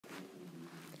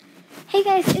Hey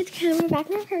guys, it's Kim. We're back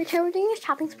in our fairy tale. We're doing a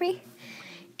shopping spree.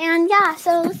 And yeah,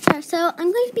 so let's start. So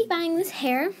I'm going to be buying this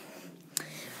hair.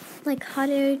 Like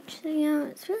cottage. So yeah,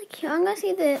 it's really cute. I'm going to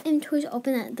see the inventory's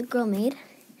open that the girl made.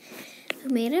 Who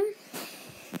made him.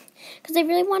 Because I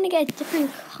really want to get a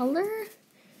different color.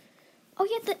 Oh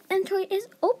yeah, the inventory is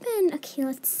open. Okay,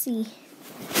 let's see.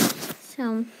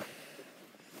 So.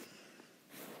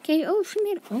 Okay, oh, she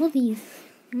made all of these.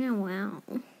 Yeah, wow.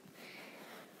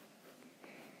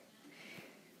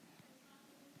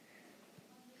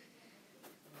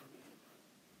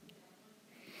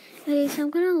 Okay, so I'm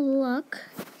gonna look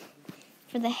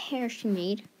for the hair she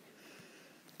made.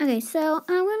 Okay, so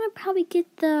I'm gonna probably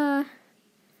get the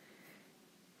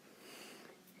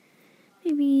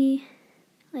maybe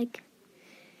like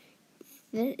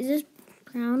this. Is this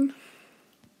brown?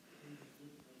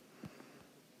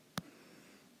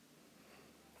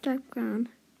 Dark brown.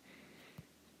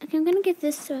 Okay, I'm gonna get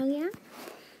this. So yeah.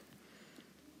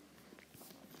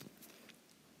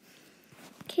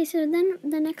 Okay, so then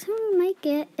the next one we might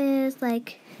get is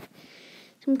like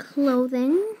some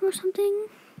clothing or something.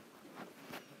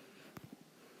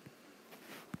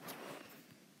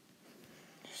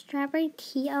 Strawberry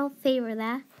tea, I'll favor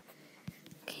that.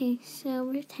 Okay, so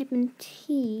we're typing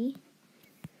tea.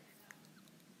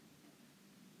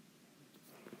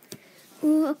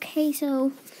 Ooh, okay,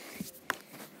 so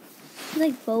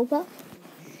like boba.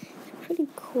 It's pretty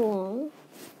cool.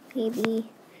 Maybe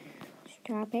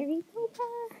strawberry boba?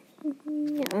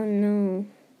 Oh no.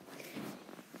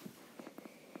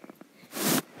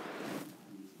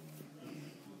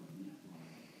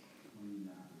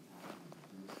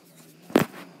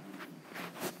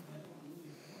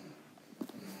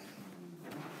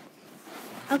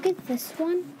 I'll get this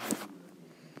one.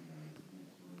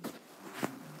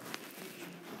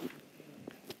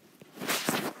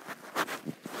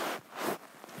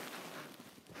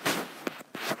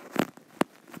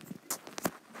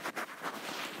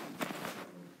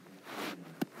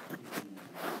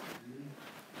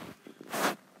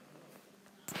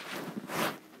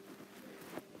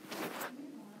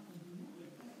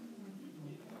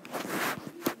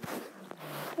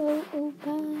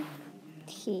 Boba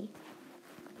tea.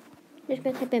 Just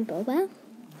gonna type in boba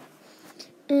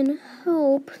and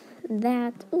hope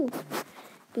that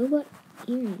boba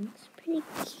earrings. Pretty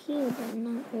cute, but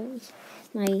not really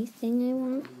my thing I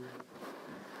want.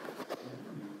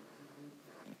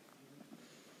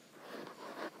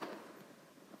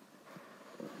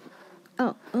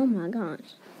 Oh my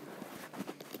gosh.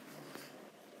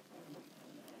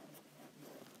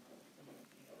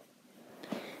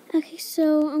 Okay,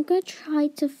 so I'm gonna try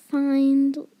to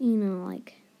find,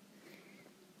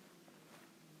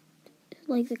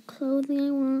 like the clothing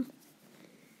I want.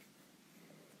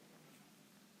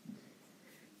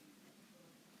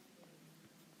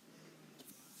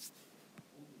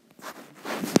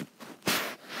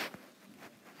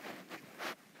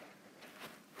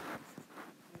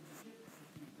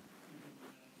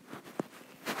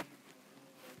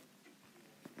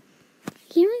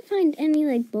 Can't really find any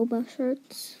like boba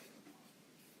shirts.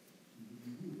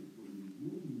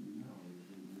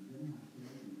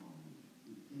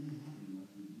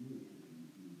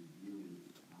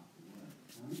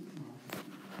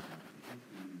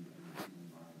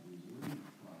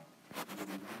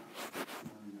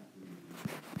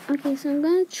 Okay, so I'm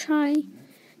gonna try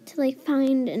to like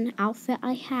find an outfit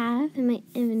I have in my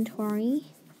inventory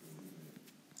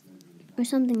or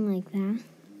something like that.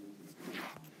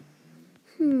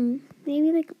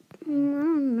 Maybe like I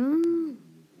don't know.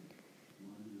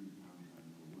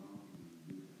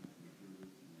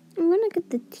 I'm gonna get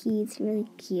the tea. It's really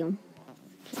cute.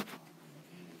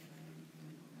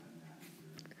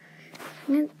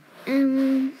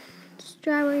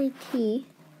 Strawberry tea.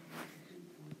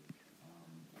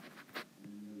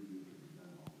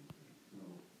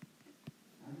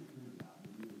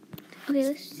 Okay,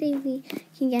 let's see if we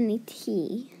can get any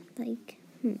tea. Like,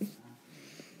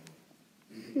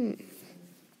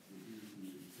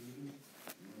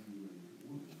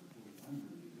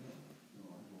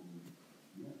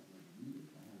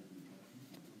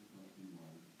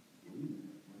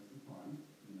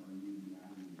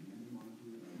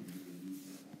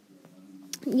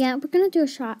 Yeah, we're gonna do a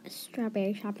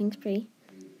strawberry shopping spree.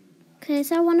 Okay, I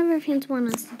saw one of our friends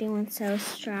want us to do one, so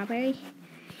strawberry.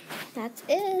 That's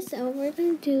it. So we're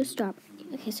gonna do strawberry.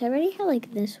 Okay, so I already have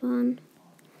like this one.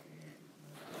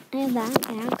 I have that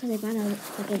because I bought a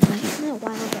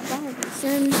while ago.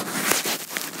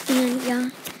 And yeah.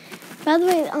 By the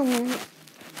way,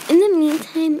 in the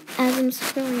meantime, as I'm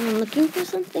scrolling and looking for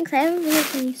something, because I have a really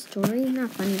funny story,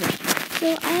 not funny, but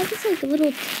so I have this like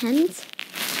little tent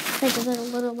like a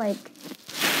little like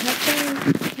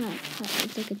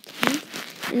it's like a tent,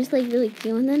 and it's like really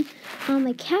cute. And then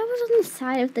my cat was on the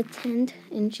side of the tent,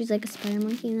 and she's like a spider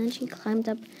monkey, and then she climbed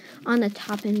up on the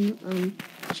top, and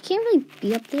she can't really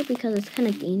be up there because it's kind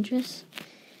of dangerous.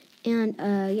 And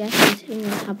yeah, she's sitting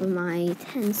on top of my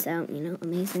tent, so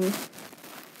amazing.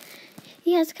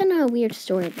 Yeah, it's kind of a weird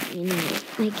story, but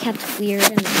my cat's weird,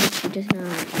 and I hope she does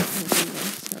not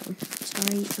so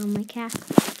sorry, my cat.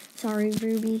 Sorry,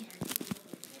 Ruby.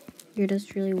 You're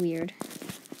just really weird.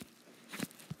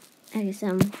 Okay, so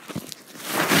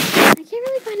I can't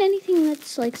really find anything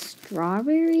that's like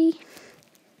strawberry.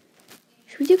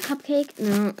 Should we do cupcake?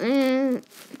 No,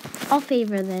 I'll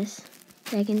favor this.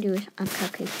 So I can do a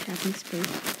cupcake shopping spree.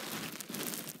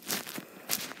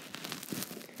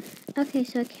 Okay,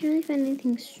 so I can't really find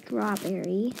anything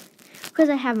strawberry because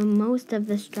I have most of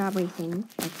the strawberry thing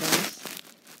like this.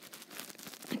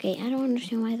 Okay, I don't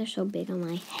understand why they're so big on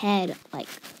my head. Like,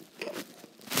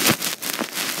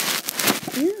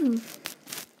 ooh,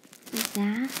 like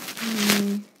that.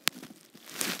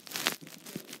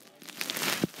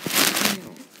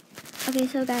 Okay,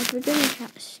 so guys, we're doing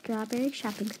a strawberry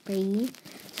shopping spree.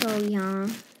 So yeah.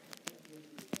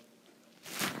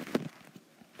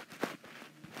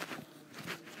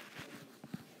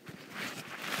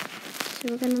 So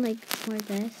we're gonna like pour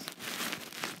this.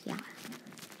 Yeah.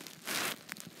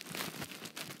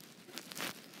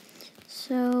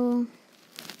 So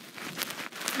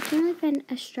I can't really find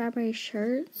a strawberry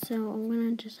shirt, so I'm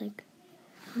gonna just like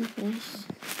this.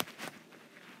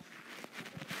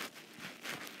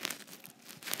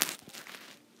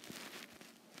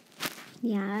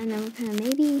 Yeah, and then we're gonna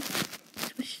maybe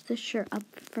switch the shirt up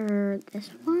for this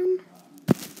one.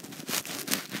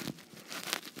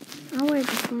 I'll wear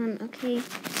this one, okay?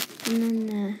 And then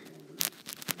the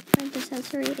front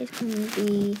accessory is going to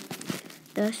be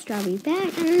the strawberry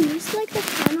bag. And then this is like the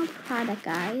final product,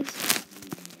 guys.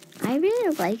 I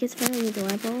really like it. It's very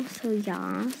adorable. So,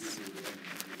 yes.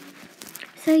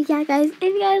 So, yeah, guys. If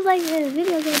you guys like this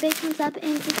video, give a big thumbs up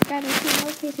and subscribe and turn the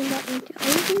notification button to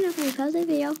always be notified when I post a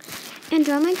video. And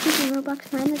join my group in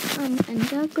Roblox. Mine is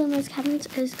Angela Glimmer's Cabinets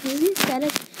is Cozy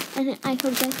Aesthetic. And I hope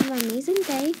you guys have an amazing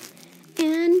day.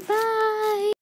 And bye!